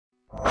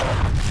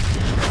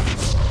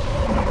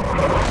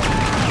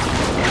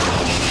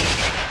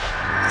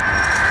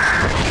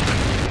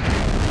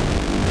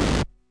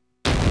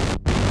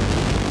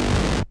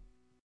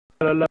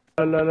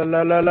la la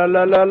la la la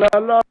la la la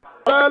la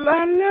la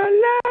la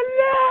la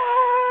la.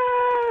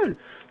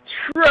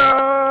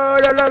 Tra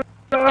la la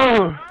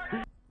la.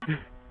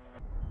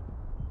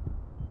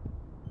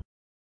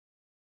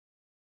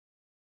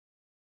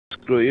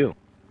 Screw you.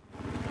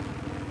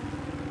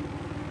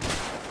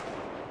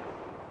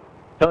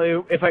 Tell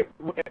you if I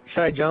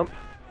should I jump?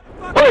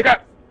 Holy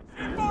crap!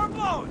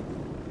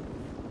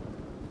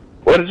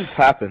 What just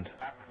happened?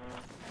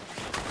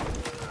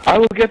 I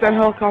will get that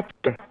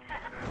helicopter.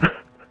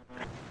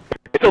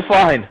 It's still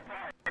fine.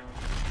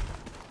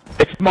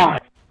 It's mine.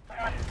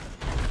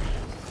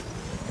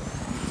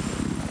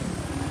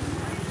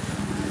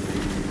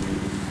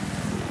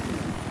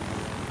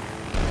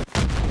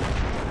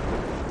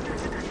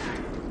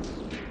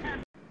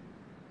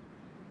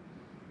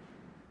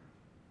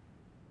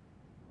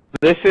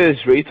 This is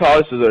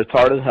retards with a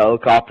retarded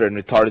helicopter and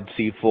retarded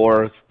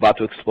C4 about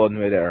to explode in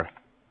midair.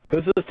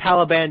 This is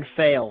Taliban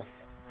fail.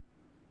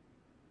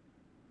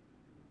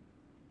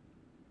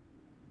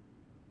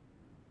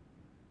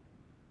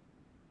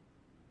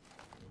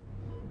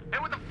 Hey,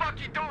 what the fuck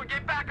you doing?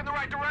 Get back in the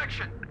right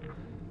direction.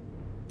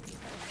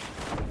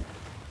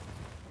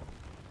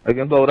 I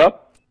can blow it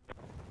up?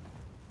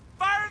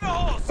 Fire in the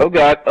holes! Oh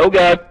god, oh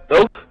god,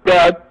 oh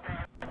god.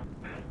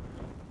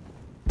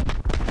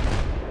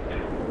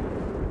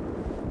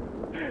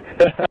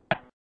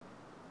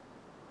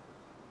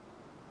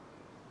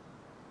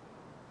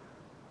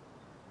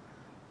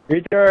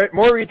 Retard,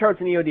 more retards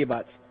than EOD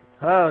bots.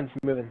 Oh, it's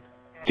moving.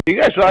 Do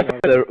you guys realize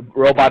that the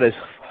robot is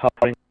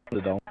hovering on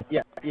the dome?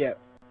 Yeah, yeah.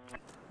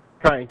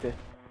 Trying to.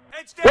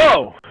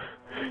 Whoa!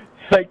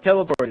 Like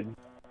teleported.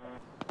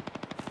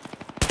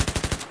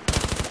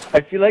 I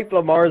feel like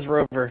the Mars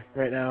rover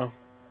right now.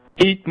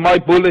 Eat my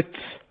bullets!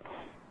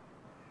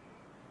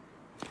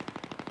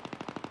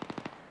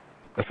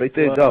 I think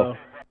they go.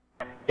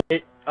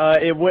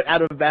 It went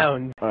out of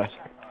bounds. Alright.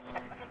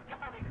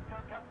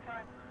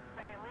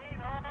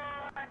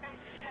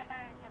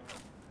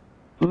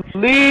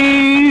 Leroy!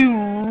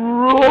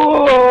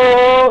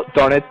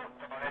 Darn it.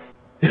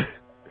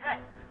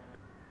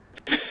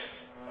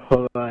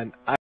 Hold on.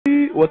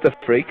 What the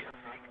freak?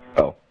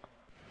 Oh.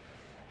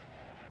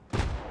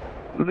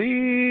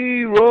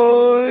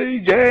 Leroy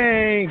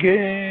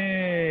Jenkins!